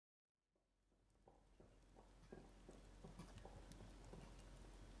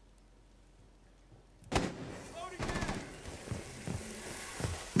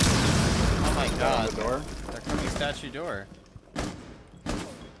god. The door. They're coming statue door.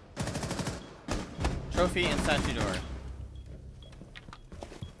 Trophy and statue door.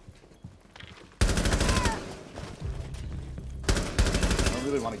 I don't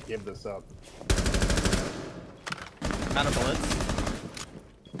really want to give this up. Out of bullets.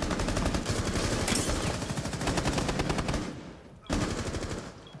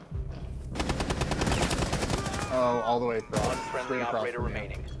 Oh, all the way across. One friendly operator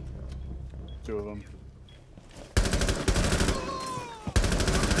remaining. Two of them.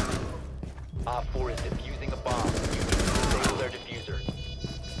 Op 4 is defusing a bomb. Disable their diffuser.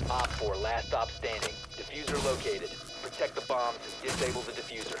 Op 4, last stop standing. Diffuser located. Protect the bombs. Disable the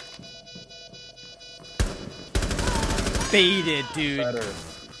diffuser. Baited, dude. Better.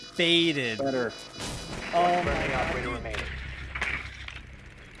 Baited. Better. Oh Friendly my operator god. remaining.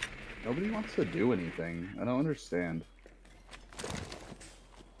 Nobody wants to do anything. I don't understand.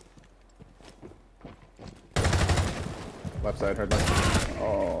 Left side, hard left.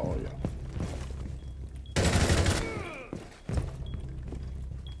 Oh, yeah.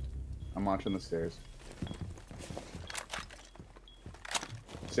 I'm watching the stairs.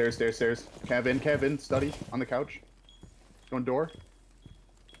 Stairs, stairs, stairs. Kevin, study on the couch. Going door.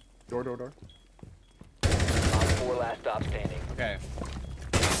 Door. Op 4, last stop standing. Okay.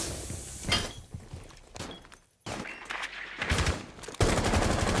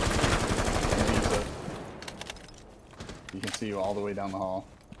 You can see you all the way down the hall.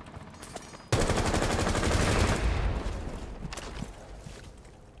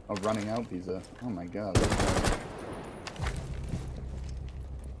 Oh, running out Visa. Oh my god.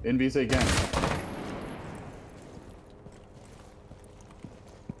 In Visa again.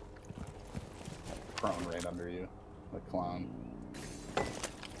 Prone right under you. The clown.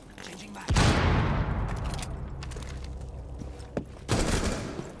 Changing back.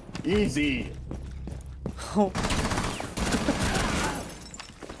 Easy! Oh.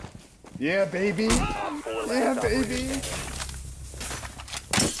 Yeah, baby! Op 4, last Yeah, operator baby! standing.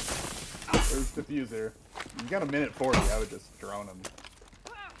 Where's diffuser? You got a minute 40, I would just drone him.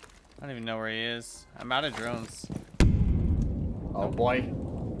 I don't even know where he is. I'm out of drones. Oh boy.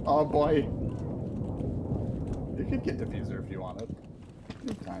 Oh boy. You could get diffuser if you wanted.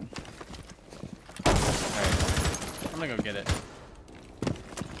 Good time. Alright. I'm gonna go get it.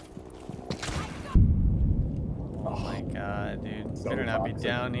 Oh my god, dude. So Better not be toxic.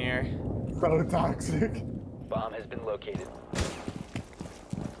 down here. So toxic. Bomb has been located.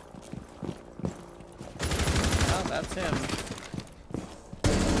 Oh, that's him.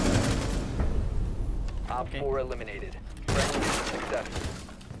 Op Okay. 4 eliminated. Friendly mission successful.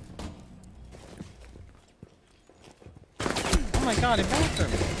 Oh my god, it backed him.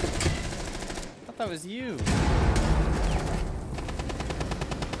 I thought that was you.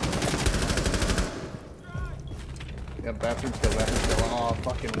 Yeah, bathroom still. Oh,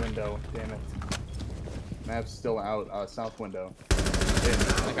 fucking window. Damn it. Map's still out. South window.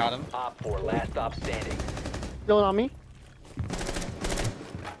 In. I got him. Op 4, last stop standing. Still on me?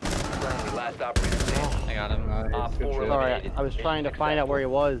 Friendly, last operator standing. I got him. Op Good 4 shit. Sorry, eliminated. I was trying to find out where he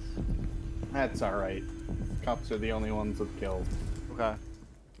was. That's alright. Cops are the only ones with kills. Okay.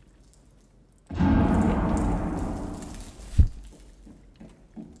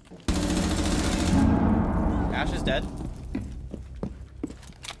 Ash is dead.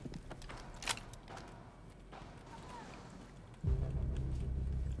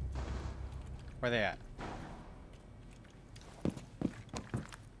 Where they at?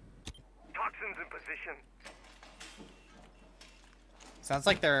 Toxins in position. Sounds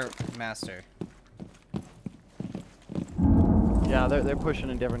like they're master. Yeah, they're pushing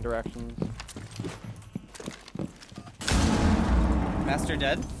in different directions. Master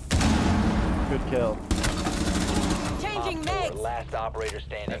dead? Good kill. Changing Op 4, mags. last operator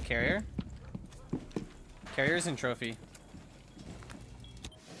standing. That carrier? Carrier's in trophy.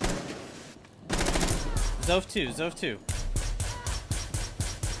 Zove 2, Zove 2.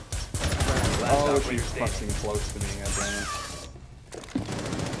 Last Oh, operator she's standing. fucking close to me, goddammit.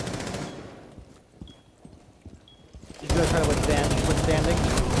 She's gonna try to withstanding.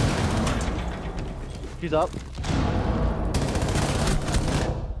 She's up.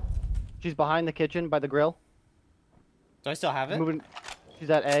 She's behind the kitchen by the grill. Do I still have it? Moving. She's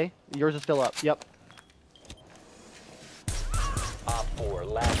at A. Yours is still up. Yep. Op 4,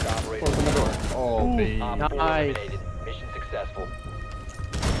 last operator Close the door. Oh, baby. Op 4 Nice. eliminated. Mission successful.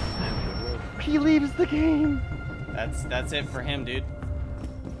 He leaves the game. That's it for him, dude.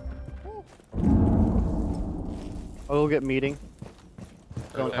 Oh, we'll get meeting.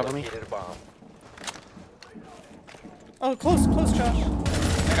 Don't cover me. Located a bomb. Oh, close, Josh. I got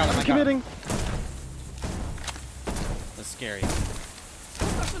him, I got him. Committing. scary.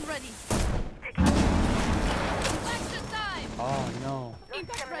 Weapon ready. Action time. Oh no.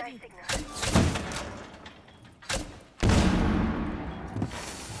 Impact ready.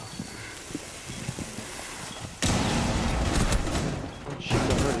 Oh, shit,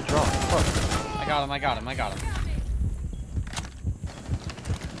 I'm ready to drop. Fuck. I got him, I got him, I got him.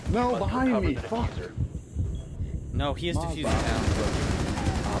 No, Must behind recover me. the Fuck. diffuser. No, he is Mom, defusing Bob.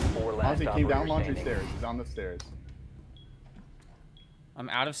 now. Op 4 last Ozzy came down operator laundry standing. stairs. He's on the stairs. I'm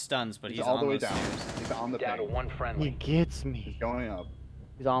out of stuns, but He's he's all on the way those down. stairs. He's on the Down to ping. one He friendly. gets He's me. going up.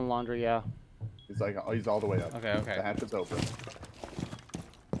 He's on laundry, yeah. He's like, oh, he's all the way up. Okay, okay. The hatch is open.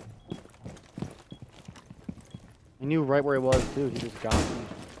 I knew right where he was, dude. He just got me.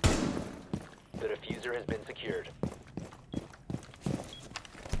 The diffuser has been secured.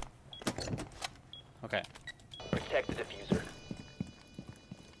 Okay. Protect the diffuser.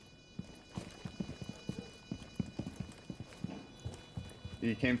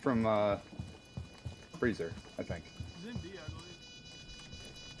 He came from freezer, I think.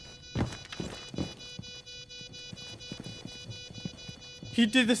 He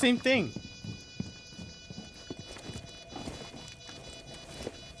did the same thing.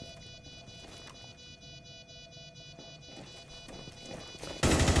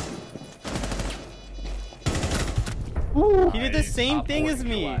 He did the same Op thing 4 as me.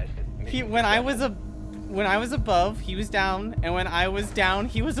 neutralized. He Mission when I was successful. when I was above, he was down, and when I was down,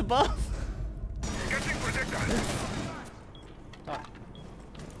 he was above.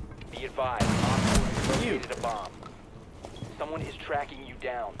 Be advised, Op 4 has located a bomb. Someone is tracking you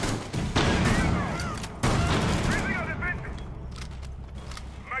down.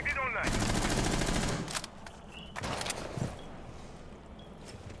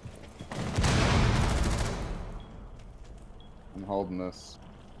 I'm holding this.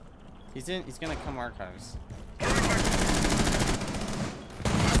 He's gonna come archives.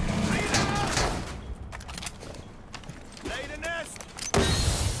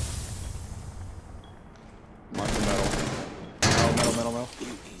 Mark the metal. Metal.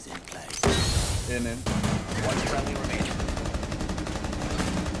 In. One friendly remaining.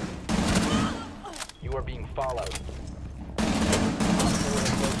 You are being followed. Op 4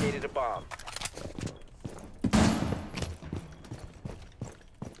 has located a bomb.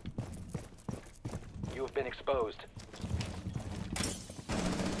 You have been exposed.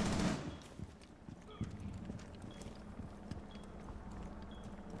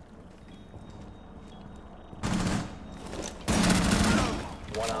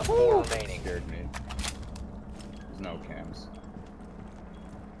 One Op 4 remaining. Scared me. There's no cams.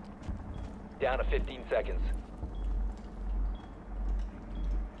 Down to 15 seconds.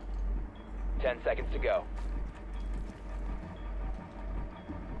 10 seconds to go.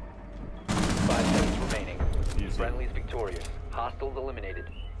 5 seconds remaining. Easy. Friendly's victorious. Hostiles eliminated.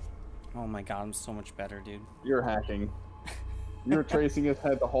 Oh my god, I'm so much better, dude. You're hacking. You were tracing his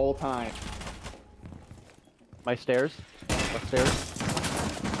head the whole time. My stairs. Upstairs.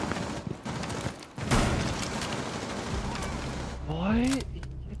 What?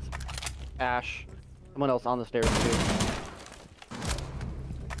 It's Ash. Someone else on the stairs too.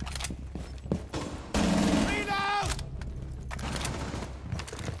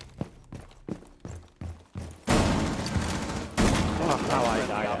 Oh, how I Friendly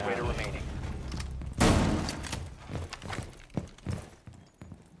died. operator remaining.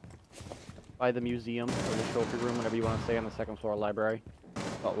 By the museum or the trophy room, whatever you want to say, on the second floor library.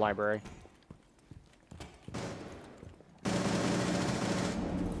 Oh, library.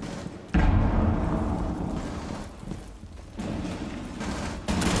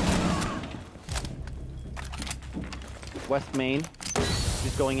 West Main.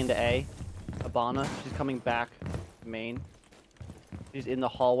 She's going into A. Abana. She's coming back to Main. She's in the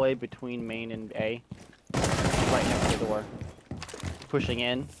hallway between Main and A. Right next to the door. Pushing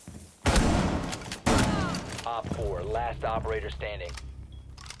in. Op 4, last operator standing.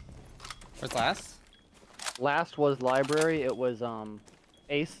 Where's last? Last was library. It was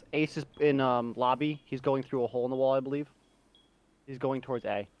Ace. Ace is in lobby. He's going through a hole in the wall, I believe. He's going towards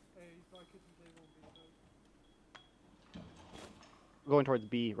A. Going towards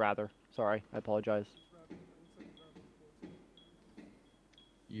B, rather. Sorry, I apologize.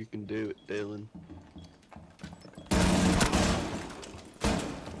 You can do it, Dylan.